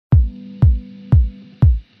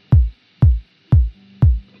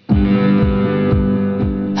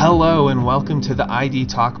welcome to the ID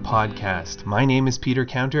Talk podcast. My name is Peter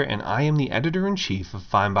Counter and I am the editor-in-chief of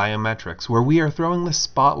Fine Biometrics, where we are throwing the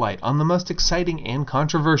spotlight on the most exciting and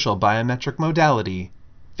controversial biometric modality,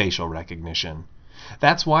 facial recognition.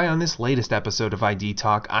 That's why on this latest episode of ID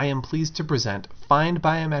Talk, I am pleased to present Fine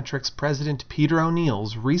Biometrics President Peter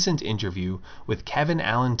O'Neill's recent interview with Kevin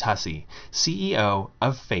Allen Tussy, CEO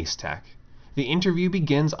of FaceTec. The interview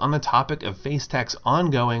begins on the topic of FaceTec's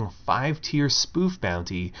ongoing 5-tier spoof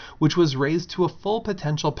bounty, which was raised to a full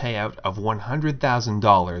potential payout of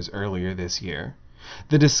 $100,000 earlier this year.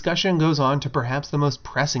 The discussion goes on to perhaps the most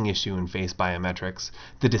pressing issue in face biometrics,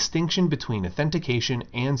 the distinction between authentication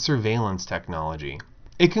and surveillance technology.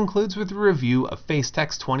 It concludes with a review of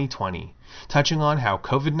FaceTec's 2020, touching on how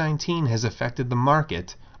COVID-19 has affected the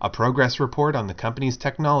market, a progress report on the company's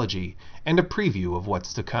technology, and a preview of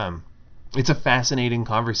what's to come. It's a fascinating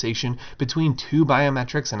conversation between two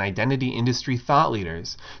biometrics and identity industry thought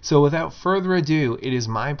leaders. So without further ado, it is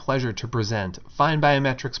my pleasure to present Fine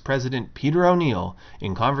Biometrics President Peter O'Neill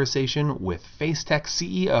in conversation with FaceTec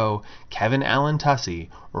CEO Kevin Allen Tussy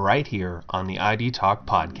right here on the ID Talk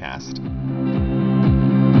podcast.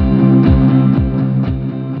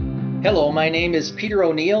 Hello, my name is Peter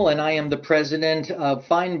O'Neill and I am the president of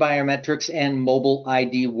Fine Biometrics and Mobile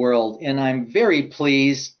ID World. And I'm very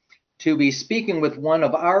pleased to be speaking with one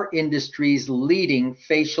of our industry's leading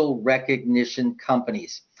facial recognition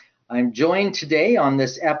companies. I'm joined today on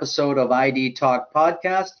this episode of ID Talk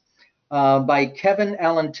podcast by Kevin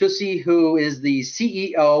Allen Tussy, who is the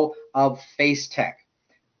CEO of FaceTec.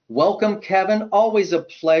 Welcome, Kevin. Always a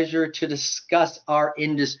pleasure to discuss our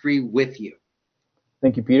industry with you.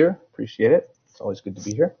 Thank you, Peter. Appreciate it. It's always good to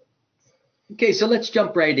be here. Okay, so let's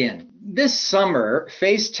jump right in. This summer,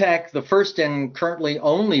 FaceTec, the first and currently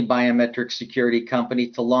only biometric security company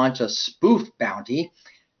to launch a spoof bounty,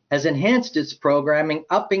 has enhanced its programming,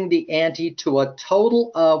 upping the ante to a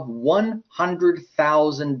total of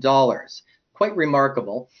 $100,000. Quite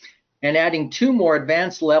remarkable, and adding 2 more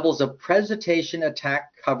advanced levels of presentation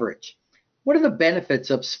attack coverage. What are the benefits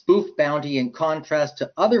of spoof bounty in contrast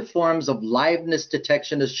to other forms of liveness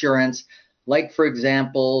detection assurance, like, for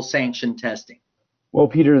example, sanction testing? Well,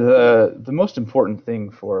 Peter, the most important thing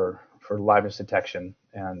for liveness detection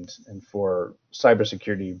and for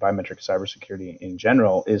cybersecurity, biometric cybersecurity in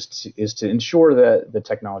general, is to ensure that the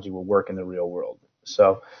technology will work in the real world.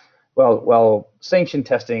 So, while sanction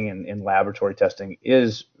testing and laboratory testing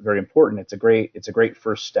is very important, it's a great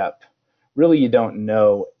first step. Really, you don't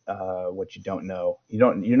know what you don't know.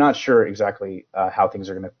 You're not sure exactly how things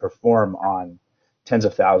are going to perform on tens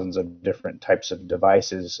of thousands of different types of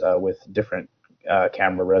devices with different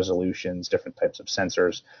camera resolutions, different types of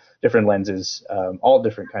sensors, different lenses, all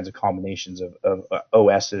different kinds of combinations of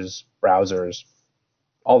OSs, browsers,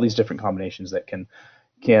 all these different combinations that can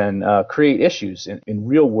create issues in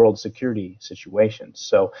real world security situations.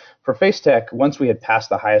 So for FaceTec, once we had passed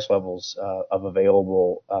the highest levels of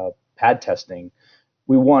available pad testing,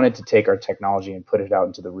 we wanted to take our technology and put it out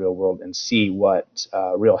into the real world and see what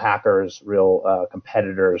real hackers, real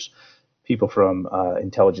competitors, people from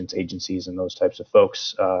intelligence agencies and those types of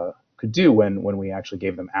folks could do when we actually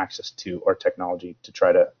gave them access to our technology to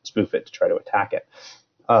try to spoof it, to try to attack it.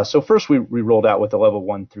 So first we rolled out with the level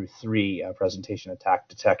 1 through 3 presentation attack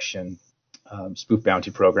detection spoof bounty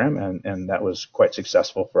program, and that was quite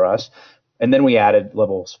successful for us. And then we added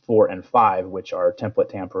levels 4 and 5, which are template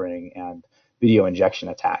tampering and video injection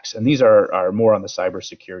attacks. And these are more on the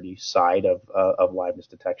cybersecurity side of liveness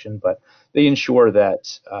detection, but they ensure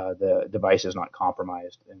that the device is not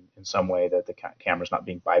compromised in some way, that the camera is not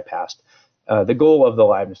being bypassed. The goal of the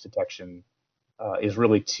liveness detection is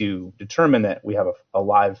really to determine that we have a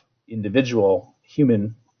live individual,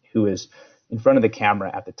 human, who is in front of the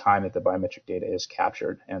camera at the time that the biometric data is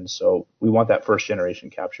captured. And so we want that first generation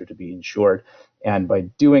capture to be ensured. And by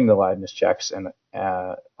doing the liveness checks and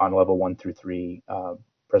on level 1 through 3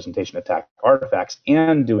 presentation attack artifacts,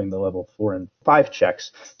 and doing the level 4 and 5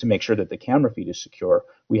 checks to make sure that the camera feed is secure,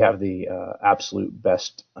 we have the absolute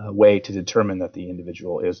best way to determine that the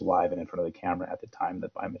individual is live and in front of the camera at the time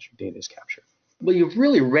that biometric data is captured. Well, you've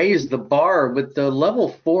really raised the bar with the level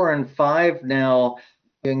 4 and 5 now,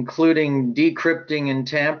 including decrypting and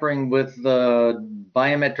tampering with the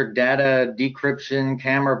biometric data, decryption,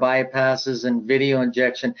 camera bypasses, and video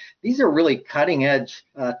injection. These are really cutting edge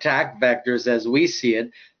attack vectors as we see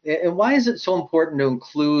it. And why is it so important to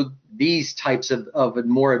include these types of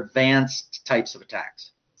more advanced types of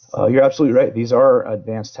attacks? You're absolutely right. These are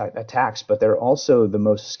advanced attacks, but they're also the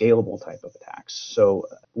most scalable type of attacks. So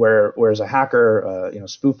whereas a hacker,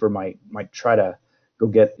 spoofer might try to go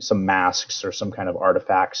get some masks or some kind of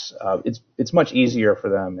artifacts. It's much easier for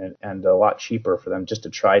them and a lot cheaper for them just to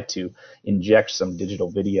try to inject some digital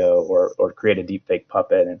video or create a deepfake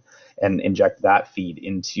puppet and inject that feed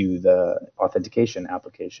into the authentication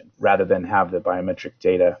application rather than have the biometric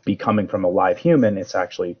data be coming from a live human. It's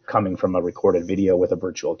actually coming from a recorded video with a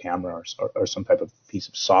virtual camera or some type of piece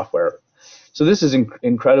of software. So this is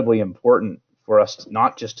incredibly important for us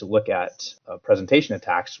not just to look at presentation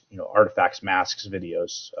attacks, artifacts, masks,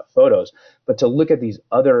 videos, photos, but to look at these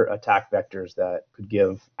other attack vectors that could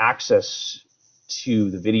give access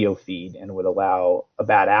to the video feed and would allow a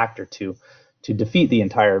bad actor to defeat the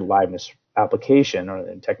entire liveness application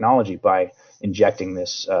or technology by injecting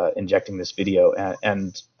this video.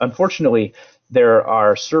 And unfortunately, there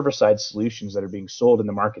are server-side solutions that are being sold in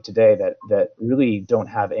the market today that really don't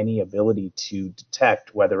have any ability to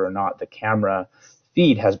detect whether or not the camera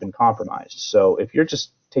feed has been compromised. So if you're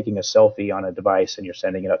just taking a selfie on a device and you're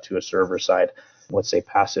sending it up to a server-side, let's say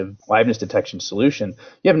passive liveness detection solution,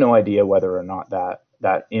 you have no idea whether or not that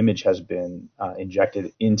image has been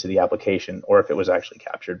injected into the application, or if it was actually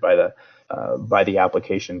captured by the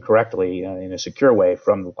application correctly in a secure way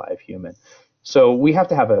from the live human. So we have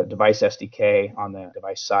to have a device SDK on the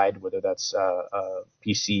device side, whether that's a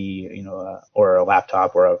PC, or a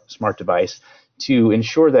laptop or a smart device, to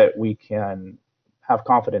ensure that we can have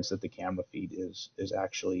confidence that the camera feed is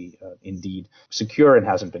actually indeed secure and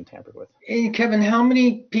hasn't been tampered with. And Kevin, how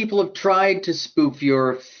many people have tried to spoof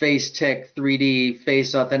your FaceTec 3D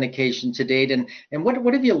face authentication to date? And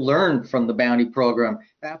what have you learned from the bounty program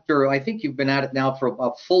after, I think you've been at it now for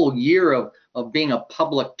a full year of being a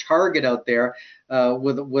public target out there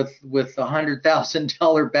with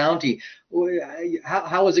 $100,000 bounty?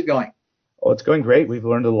 How is it going? Oh, it's going great. We've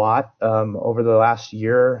learned a lot over the last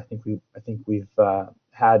year. I think we've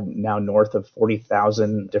had now north of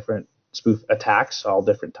 40,000 different spoof attacks, all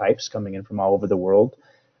different types, coming in from all over the world.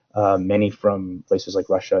 Many from places like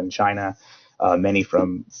Russia and China, many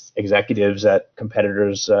from executives at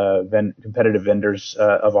competitors, competitive vendors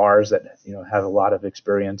of ours that have a lot of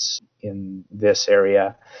experience in this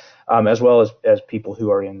area, as well as people who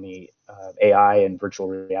are in the AI and virtual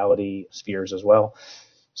reality spheres as well.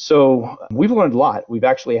 So we've learned a lot. We've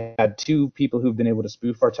actually had 2 people who've been able to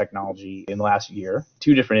spoof our technology in the last year,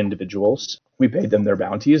 2 different individuals. We paid them their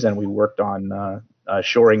bounties and we worked on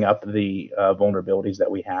shoring up the vulnerabilities that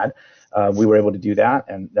we had. We were able to do that,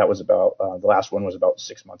 and that was about, the last one was about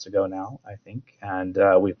 6 months ago now, I think. And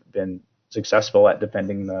we've been successful at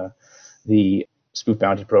defending the spoof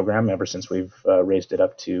bounty program ever since we've raised it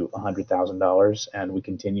up to $100,000, and we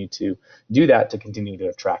continue to do that to continue to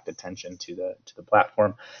attract attention to the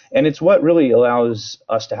platform. And it's what really allows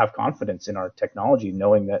us to have confidence in our technology,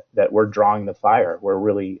 knowing that we're drawing the fire. We're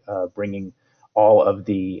really bringing all of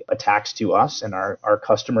the attacks to us, and our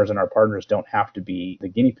customers and our partners don't have to be the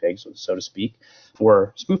guinea pigs, so to speak,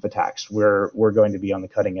 for spoof attacks. We're going to be on the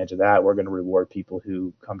cutting edge of that. We're going to reward people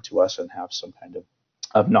who come to us and have some kind of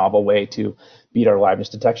novel way to beat our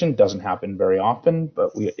liveness detection. Doesn't happen very often,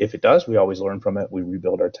 but if it does, we always learn from it. We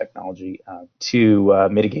rebuild our technology to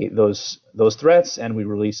mitigate those threats, and we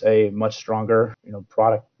release a much stronger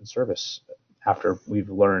product and service after we've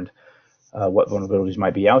learned what vulnerabilities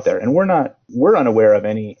might be out there. And we're unaware of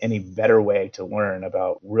any better way to learn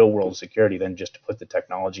about real world security than just to put the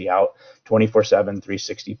technology out 24/7,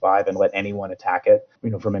 365, and let anyone attack it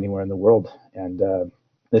from anywhere in the world. And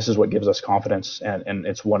this is what gives us confidence, and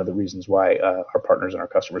it's one of the reasons why our partners and our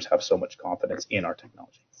customers have so much confidence in our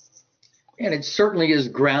technology. And it certainly is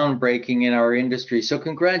groundbreaking in our industry. So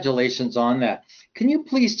congratulations on that. Can you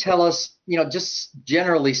please tell us, just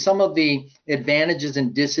generally some of the advantages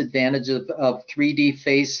and disadvantages of 3D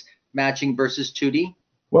face matching versus 2D?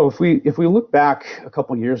 Well, if we look back a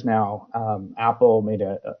couple years now, Apple made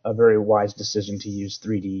a very wise decision to use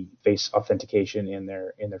 3D face authentication in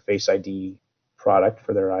their Face ID product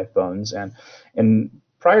for their iPhones, and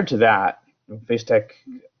prior to that, FaceTec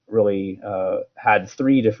really had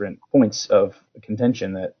 3 different points of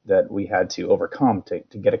contention that we had to overcome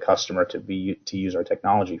to get a customer to use our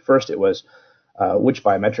technology. First, it was which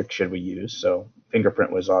biometric should we use? So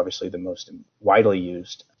fingerprint was obviously the most widely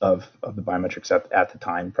used of the biometrics at the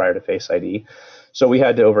time prior to Face ID. So we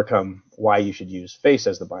had to overcome why you should use face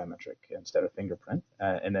as the biometric instead of fingerprint,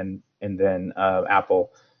 and then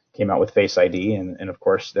Apple came out with Face ID, and of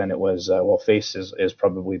course then it was, face is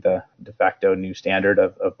probably the de facto new standard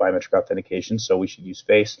of biometric authentication, so we should use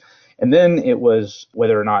face. And then it was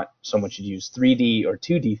whether or not someone should use 3D or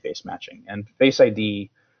 2D face matching. And Face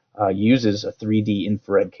ID uses a 3D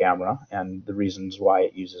infrared camera, and the reasons why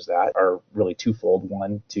it uses that are really twofold.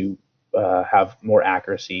 One, to have more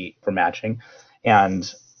accuracy for matching,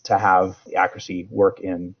 and to have the accuracy work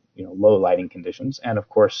in low lighting conditions, and of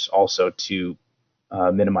course also to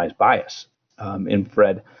minimize bias.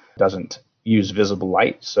 Infrared doesn't use visible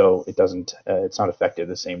light, so it's not effective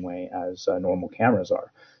the same way as normal cameras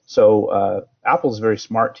are. So Apple's very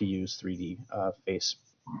smart to use 3D face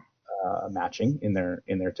matching in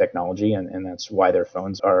their technology, and that's why their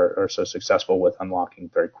phones are so successful with unlocking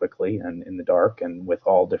very quickly and in the dark and with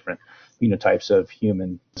all different phenotypes of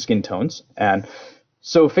human skin tones. And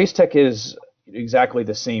so FaceTec is exactly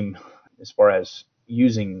the same as far as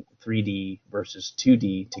using 3D versus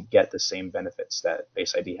 2D to get the same benefits that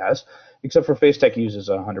Face ID has, except for FaceTec uses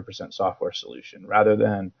a 100% software solution. Rather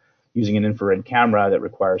than using an infrared camera that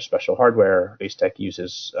requires special hardware, FaceTec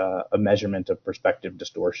uses a measurement of perspective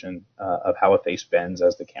distortion of how a face bends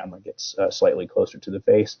as the camera gets slightly closer to the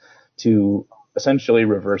face to essentially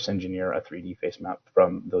reverse engineer a 3D face map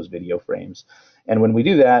from those video frames. And when we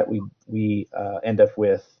do that, we end up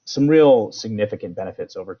with some real significant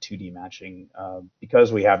benefits over 2D matching.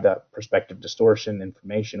 Because we have that perspective distortion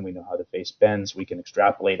information, we know how the face bends, we can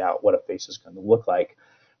extrapolate out what a face is going to look like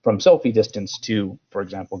from selfie distance to, for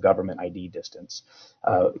example, government ID distance,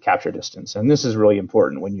 capture distance. And this is really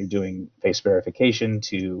important when you're doing face verification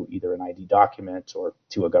to either an ID document or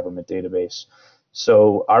to a government database.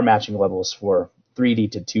 So our matching levels for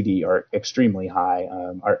 3D to 2D are extremely high.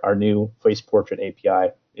 Our new face portrait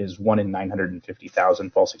API is 1 in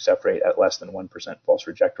 950,000 false accept rate at less than 1% false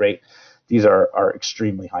reject rate. These are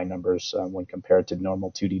extremely high numbers when compared to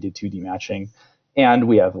normal 2D to 2D matching. And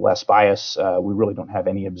we have less bias. We really don't have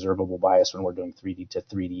any observable bias when we're doing 3D to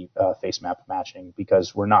 3D face map matching,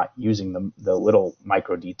 because we're not using the little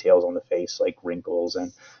micro details on the face like wrinkles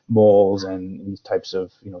and moles and these types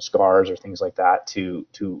of scars or things like that to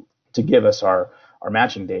give us our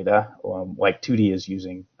matching data, like 2D is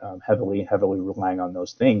using heavily relying on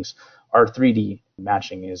those things. Our 3D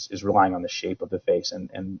matching is relying on the shape of the face,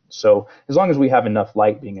 and so as long as we have enough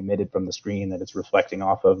light being emitted from the screen that it's reflecting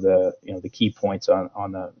off of the the key points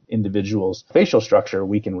on the individual's facial structure,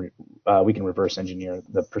 we can reverse engineer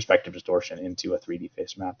the perspective distortion into a 3D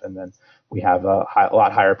face map, and then we have a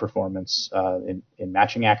lot higher performance in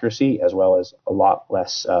matching accuracy, as well as a lot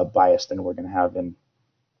less bias than we're going to have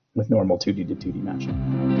with normal 2D to 2D matching.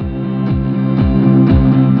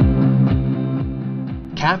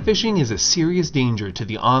 Catfishing is a serious danger to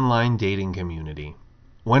the online dating community.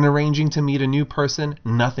 When arranging to meet a new person,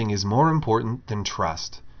 nothing is more important than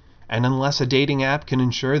trust. And unless a dating app can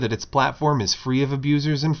ensure that its platform is free of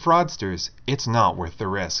abusers and fraudsters, it's not worth the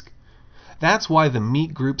risk. That's why the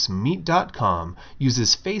meet group's Meet.com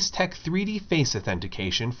uses FaceTec 3D face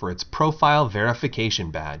authentication for its profile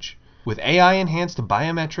verification badge. With AI-enhanced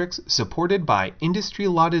biometrics supported by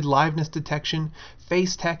industry-lauded liveness detection,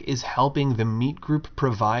 FaceTec is helping the Meet Group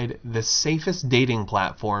provide the safest dating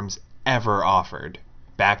platforms ever offered.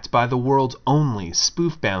 Backed by the world's only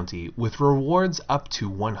Spoof bounty with rewards up to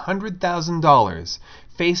 $100,000,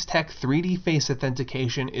 FaceTec 3D face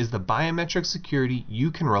authentication is the biometric security you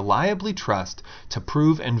can reliably trust to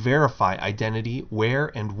prove and verify identity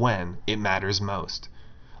where and when it matters most.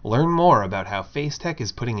 Learn more about how FaceTec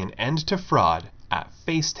is putting an end to fraud at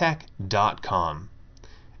FaceTec.com.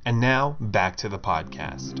 And now, back to the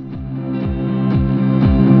podcast.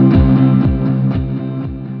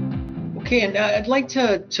 Okay, and I'd like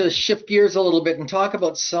to shift gears a little bit and talk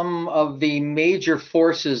about some of the major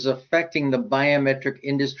forces affecting the biometric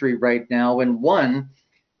industry right now. And one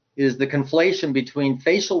is the conflation between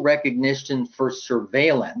facial recognition for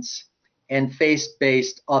surveillance and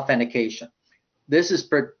face-based authentication. This is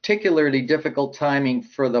particularly difficult timing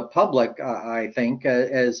for the public, I think,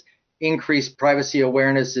 as increased privacy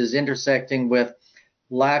awareness is intersecting with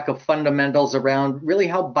lack of fundamentals around really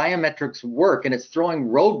how biometrics work, and it's throwing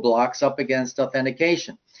roadblocks up against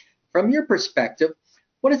authentication. From your perspective,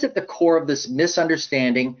 what is at the core of this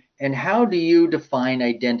misunderstanding, and how do you define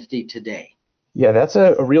identity today? Yeah, that's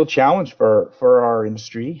a real challenge for our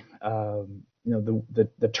industry.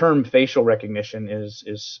 The term facial recognition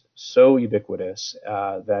is so ubiquitous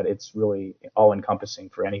that it's really all-encompassing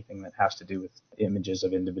for anything that has to do with images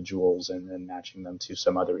of individuals and then matching them to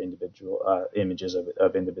some other individual images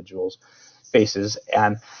of individuals' faces.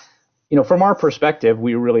 And from our perspective,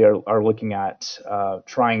 we really are looking at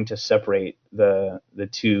trying to separate the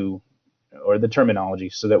two, or the terminology,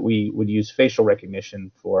 so that we would use facial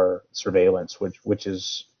recognition for surveillance, which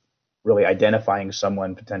is really identifying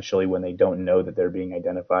someone potentially when they don't know that they're being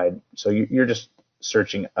identified. So you're just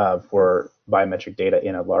searching for biometric data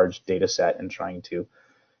in a large data set and trying to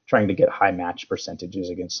get high match percentages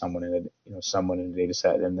against someone in a data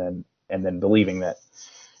set, and then believing that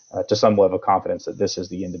to some level of confidence that this is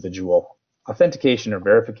the individual Authentication or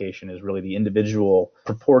verification is really the individual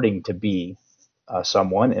purporting to be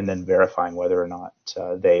someone and then verifying whether or not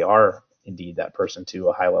they are indeed that person to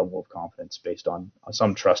a high level of confidence based on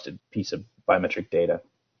some trusted piece of biometric data.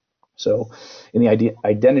 So in the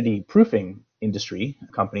identity proofing industry,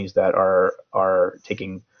 companies that are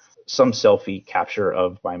taking some selfie capture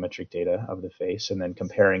of biometric data of the face and then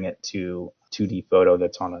comparing it to 2D photo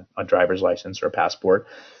that's on a driver's license or a passport,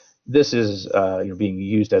 this is being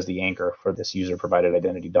used as the anchor for this user-provided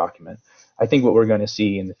identity document. I think what we're going to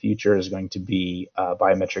see in the future is going to be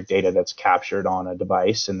biometric data that's captured on a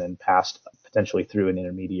device and then passed potentially through an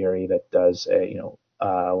intermediary that does a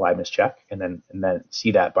liveness check, and then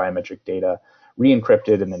see that biometric data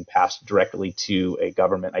re-encrypted and then passed directly to a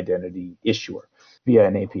government identity issuer via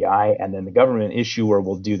an API, and then the government issuer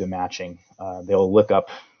will do the matching. They'll look up,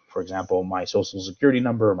 for example, my social security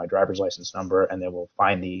number or my driver's license number, and they will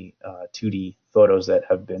find the 2D photos that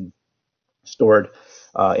have been stored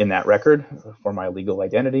in that record for my legal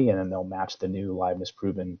identity, and then they'll match the new liveness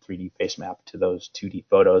proven 3D face map to those 2D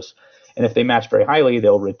photos. And if they match very highly,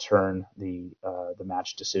 they'll return the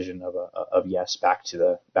match decision of yes back to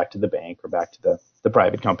the bank or back to the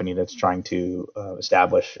private company that's trying to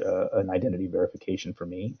establish an identity verification for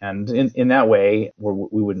me. And in that way,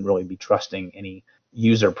 we wouldn't really be trusting any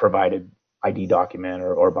user provided ID document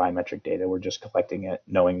or biometric data. We're just collecting it,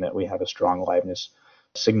 knowing that we have a strong liveness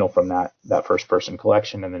signal from that first person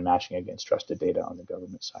collection and then matching against trusted data on the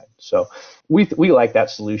government side. So we like that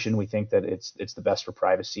solution. We think that it's the best for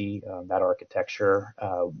privacy, that architecture.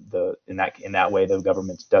 In that way, the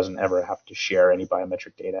government doesn't ever have to share any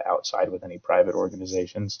biometric data outside with any private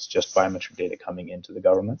organizations. It's just biometric data coming into the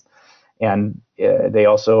government. And they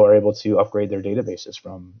also are able to upgrade their databases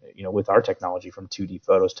from, with our technology, from 2D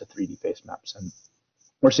photos to 3D face maps. And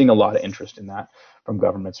we're seeing a lot of interest in that from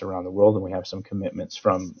governments around the world, and we have some commitments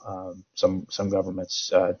from some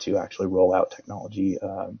governments to actually roll out technology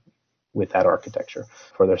with that architecture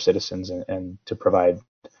for their citizens and to provide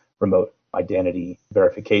remote identity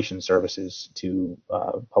verification services to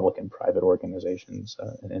public and private organizations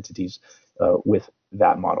and entities with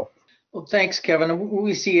that model. Well, thanks, Kevin.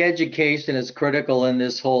 We see education as critical in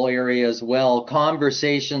this whole area as well.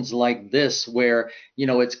 Conversations like this, where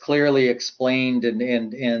it's clearly explained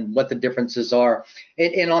and what the differences are.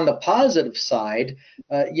 And on the positive side,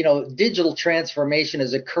 digital transformation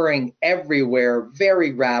is occurring everywhere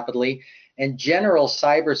very rapidly, and general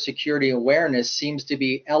cybersecurity awareness seems to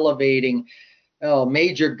be elevating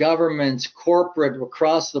major governments, corporate,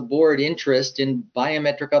 across the board interest in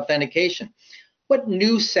biometric authentication. What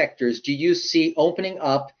new sectors do you see opening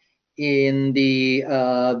up in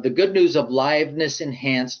the good news of liveness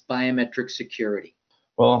enhanced biometric security?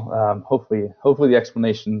 Well, hopefully the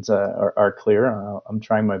explanations are clear. I'm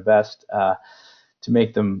trying my best to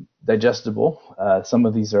make them digestible. Some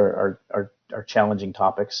of these are challenging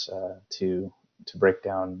topics to break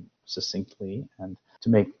down succinctly and to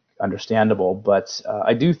make understandable, but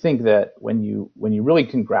I do think that when you really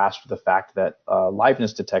can grasp the fact that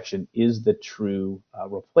liveness detection is the true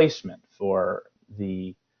replacement for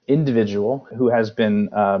the individual who has been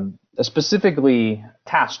specifically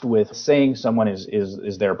tasked with saying someone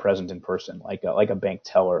is there present in person, like a bank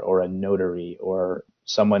teller or a notary or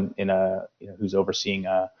someone in who's overseeing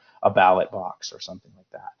a ballot box or something like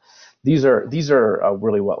that. These are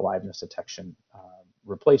really what liveness detection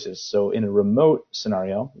replaces. So in a remote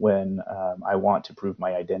scenario, when I want to prove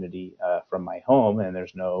my identity from my home and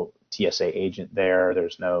there's no TSA agent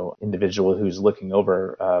there's no individual who's looking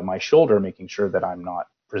over my shoulder, making sure that I'm not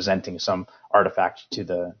presenting some artifact to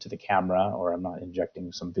the camera or I'm not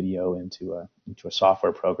injecting some video into a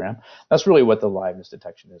software program. That's really what the liveness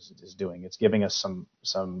detection is doing. It's giving us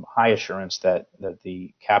some high assurance that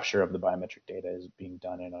the capture of the biometric data is being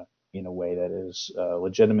done in a way that is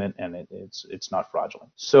legitimate and it's not fraudulent.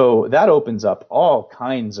 So that opens up all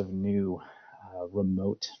kinds of new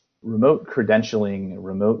remote credentialing,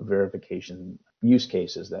 remote verification use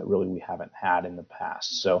cases that really we haven't had in the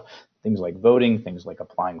past. So things like voting, things like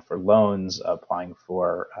applying for loans, applying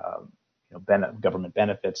for government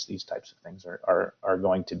benefits, these types of things are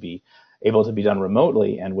going to be able to be done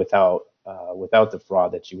remotely and without the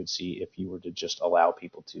fraud that you would see if you were to just allow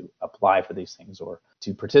people to apply for these things or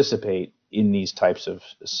to participate in these types of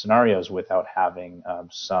scenarios without having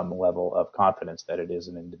some level of confidence that it is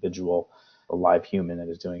an individual, a live human that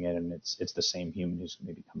is doing it, and it's the same human who's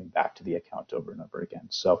maybe coming back to the account over and over again.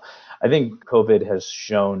 So I think COVID has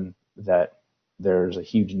shown that there's a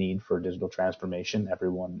huge need for digital transformation.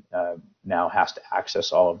 Everyone now has to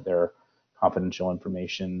access all of their confidential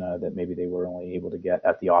information that maybe they were only able to get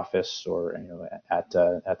at the office or at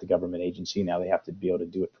the government agency. Now they have to be able to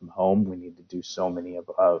do it from home. We need to do so many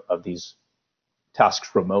of these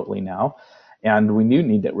tasks remotely now, and we do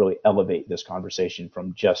need to really elevate this conversation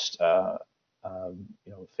from just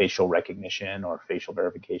facial recognition or facial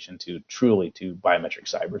verification to truly to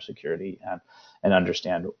biometric cybersecurity, and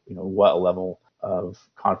understand what level of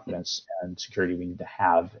confidence and security we need to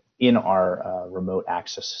have in our remote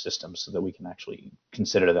access systems so that we can actually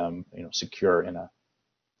consider them secure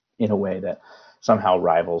in a way that somehow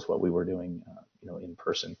rivals what we were doing in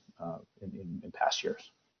person in past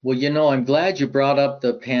years. Well, I'm glad you brought up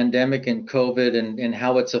the pandemic and COVID and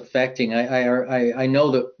how it's affecting. I know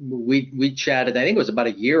that we chatted, I think it was about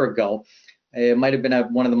a year ago. It might have been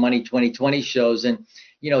at one of the Money 2020 shows, and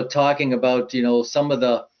talking about some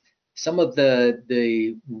of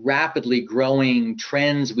the rapidly growing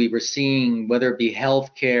trends we were seeing, whether it be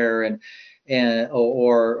healthcare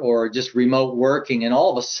or just remote working, and all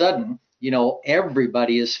of a sudden,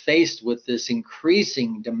 everybody is faced with this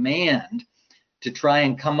increasing demand to try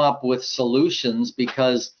and come up with solutions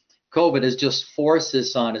because COVID has just forced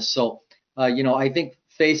this on us. So, I think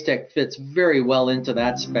FaceTec fits very well into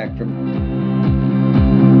that spectrum.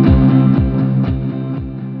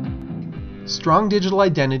 Strong digital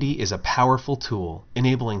identity is a powerful tool,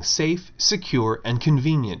 enabling safe, secure, and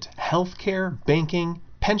convenient healthcare, banking,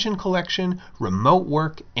 pension collection, remote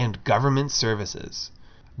work, and government services.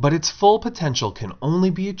 But its full potential can only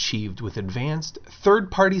be achieved with advanced,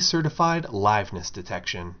 third-party certified liveness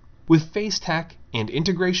detection. With FaceTec and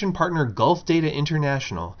integration partner Gulf Data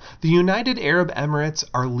International, the United Arab Emirates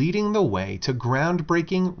are leading the way to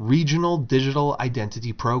groundbreaking regional digital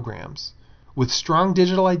identity programs. With strong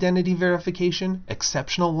digital identity verification,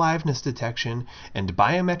 exceptional liveness detection, and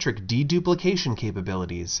biometric deduplication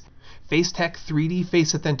capabilities, FaceTec 3D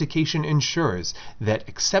face authentication ensures that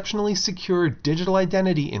exceptionally secure digital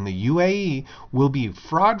identity in the UAE will be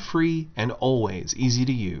fraud-free and always easy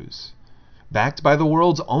to use. Backed by the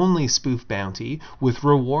world's only Spoof bounty, with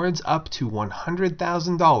rewards up to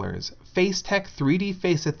 $100,000, FaceTec 3D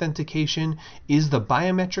face authentication is the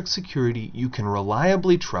biometric security you can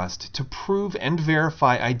reliably trust to prove and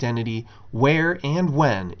verify identity where and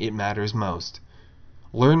when it matters most.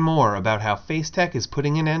 Learn more about how FaceTec is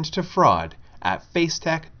putting an end to fraud at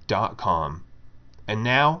facetec.com. And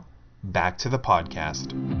now, back to the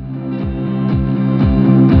podcast.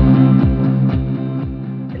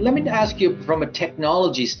 Let me ask you from a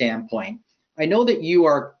technology standpoint. I know that you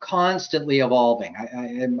are constantly evolving.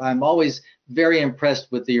 I'm always very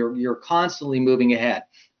impressed with you're constantly moving ahead.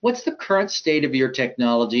 What's the current state of your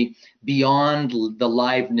technology beyond the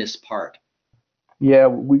liveness part? Yeah,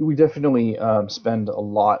 we definitely spend a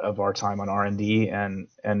lot of our time on R&D, and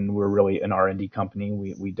we're really an R&D company.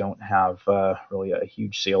 We don't have really a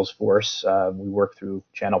huge sales force. We work through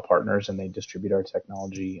channel partners, and they distribute our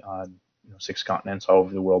technology on 6 continents all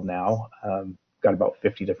over the world now. Got about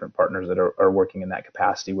 50 different partners that are working in that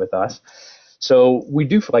capacity with us. So we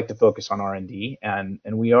do like to focus on R&D, and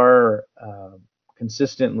we are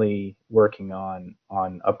consistently working on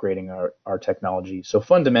upgrading our technology. So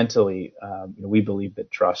fundamentally, we believe that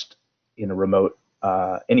trust in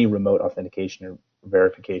any remote authentication or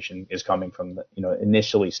verification is coming from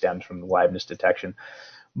initially stems from the liveness detection.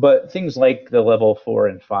 But things like the level 4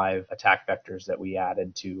 and 5 attack vectors that we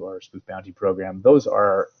added to our Spoof Bounty program, those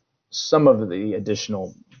are some of the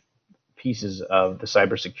additional pieces of the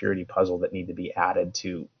cybersecurity puzzle that need to be added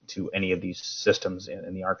to any of these systems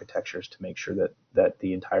and the architectures to make sure that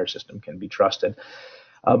the entire system can be trusted.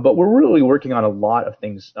 But we're really working on a lot of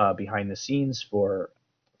things behind the scenes for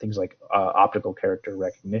things like optical character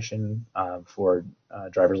recognition for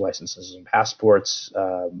driver's licenses and passports,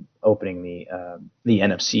 opening the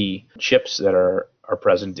NFC chips that are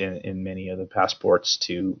present in many of the passports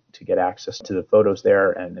to get access to the photos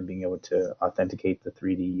there, and being able to authenticate the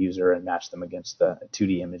 3D user and match them against the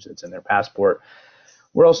 2D image that's in their passport.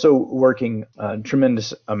 We're also working a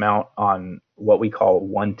tremendous amount on what we call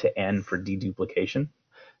 1 to N for deduplication.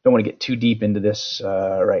 Don't want to get too deep into this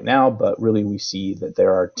right now, but really we see that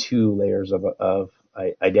there are 2 layers of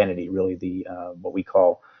identity, really the what we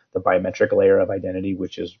call the biometric layer of identity,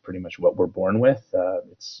 which is pretty much what we're born with.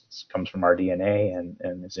 It comes from our DNA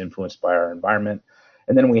and is influenced by our environment.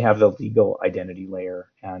 And then we have the legal identity layer,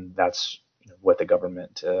 and that's what the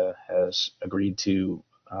government has agreed to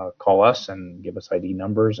call us and give us ID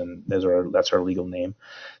numbers, and that's our legal name.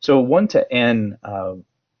 So 1 to N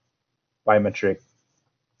biometric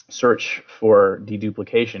search for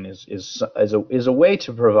deduplication is a way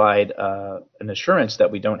to provide an assurance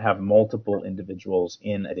that we don't have multiple individuals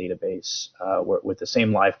in a database with the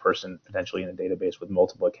same live person potentially in a database with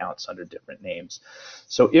multiple accounts under different names.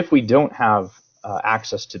 So if we don't have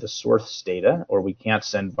access to the source data, or we can't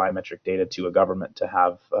send biometric data to a government to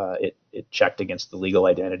have it checked against the legal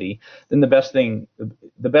identity, then the best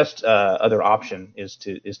other option is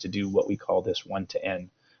to do what we call this one-to-N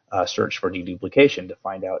search for deduplication to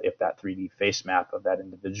find out if that 3D face map of that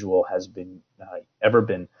individual has been ever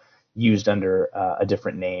been used under a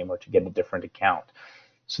different name or to get a different account.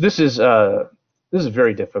 So this is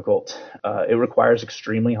very difficult. It requires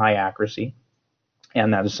extremely high accuracy,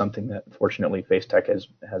 and that is something that fortunately FaceTec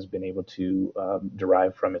has been able to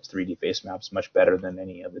derive from its 3D face maps much better than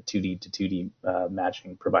any of the 2D to 2D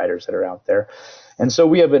matching providers that are out there. And so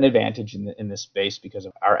we have an advantage in this space because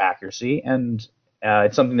of our accuracy, and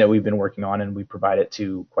it's something that we've been working on, and we provide it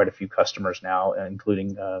to quite a few customers now,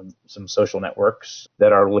 including some social networks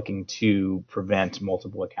that are looking to prevent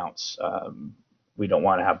multiple accounts. We don't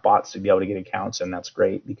want to have bots to be able to get accounts, and that's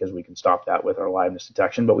great because we can stop that with our liveness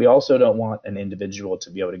detection. But we also don't want an individual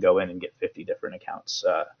to be able to go in and get 50 different accounts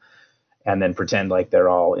and then pretend like they're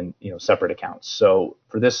all in separate accounts. So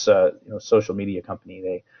for this social media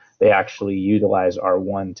company, they actually utilize our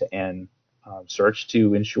one-to-N search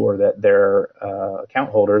to ensure that their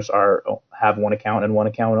account holders have one account and one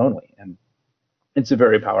account only. And it's a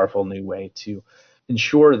very powerful new way to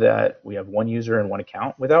ensure that we have one user and one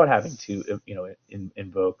account without having to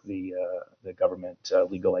invoke the government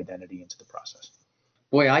legal identity into the process.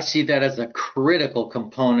 Boy, I see that as a critical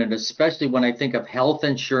component, especially when I think of health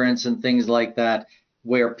insurance and things like that,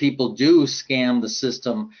 where people do scam the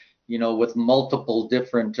system, with multiple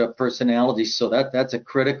different personalities. So that's a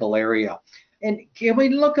critical area. And can we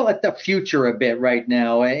look at the future a bit right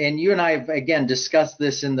now? And you and I have, again, discussed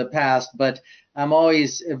this in the past, but I'm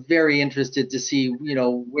always very interested to see,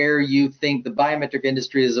 where you think the biometric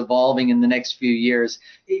industry is evolving in the next few years.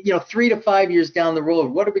 3 to 5 years down the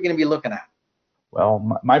road, what are we going to be looking at?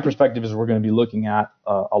 Well, my perspective is we're going to be looking at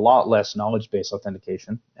a lot less knowledge-based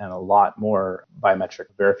authentication and a lot more biometric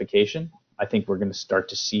verification. I think we're going to start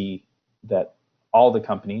to see that all the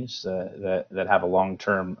companies that have a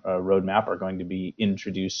long-term roadmap are going to be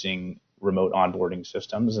introducing remote onboarding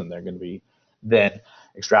systems, and they're going to be then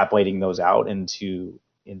extrapolating those out into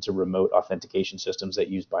remote authentication systems that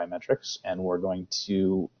use biometrics. And we're going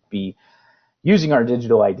to be using our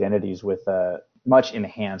digital identities with a much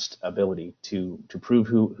enhanced ability to prove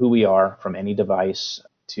who we are from any device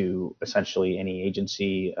to essentially any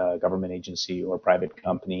agency, government agency or private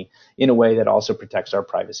company, in a way that also protects our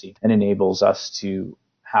privacy and enables us to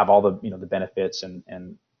have all the the benefits and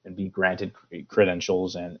be granted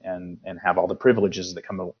credentials and have all the privileges that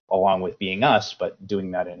come along with being us, but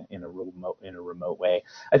doing that in a remote way.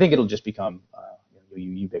 I think it'll just become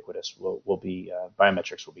ubiquitous.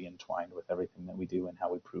 Biometrics will be entwined with everything that we do and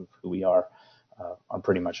how we prove who we are on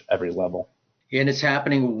pretty much every level. And it's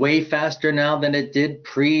happening way faster now than it did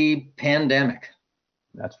pre-pandemic.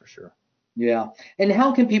 That's for sure. Yeah. And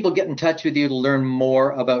how can people get in touch with you to learn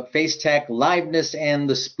more about FaceTec, liveness, and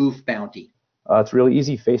the Spoof bounty? It's really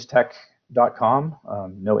easy, facetec.com,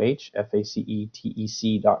 no H,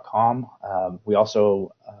 FACETEC.com. We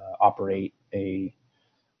also operate a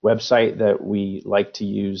website that we like to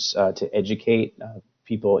use to educate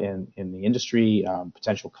people in the industry,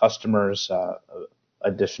 potential customers,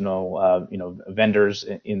 additional vendors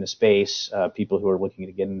in the space, people who are looking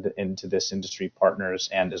to get into this industry, partners,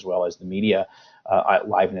 and as well as the media at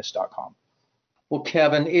liveness.com. Well,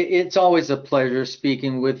 Kevin, it's always a pleasure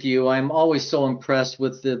speaking with you. I'm always so impressed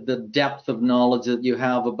with the depth of knowledge that you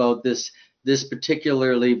have about this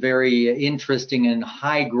particularly very interesting and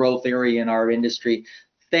high growth area in our industry.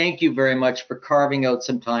 Thank you very much for carving out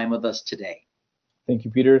some time with us today. Thank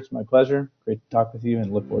you, Peter. It's my pleasure. Great to talk with you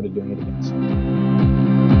and look forward to doing it again soon.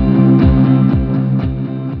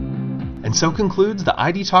 And so concludes the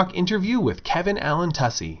ID Talk interview with Kevin Allen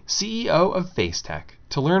Tussy, CEO of FaceTec.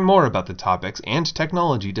 To learn more about the topics and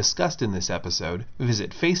technology discussed in this episode,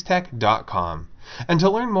 visit facetec.com. And to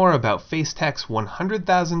learn more about FaceTec's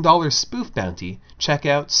 $100,000 spoof bounty, check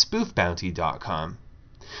out spoofbounty.com.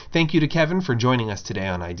 Thank you to Kevin for joining us today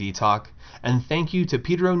on ID Talk, and thank you to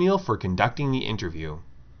Peter O'Neill for conducting the interview.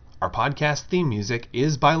 Our podcast theme music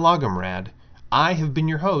is by Logomrad. I have been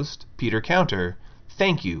your host, Peter Counter.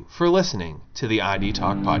 Thank you for listening to the ID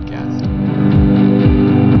Talk podcast.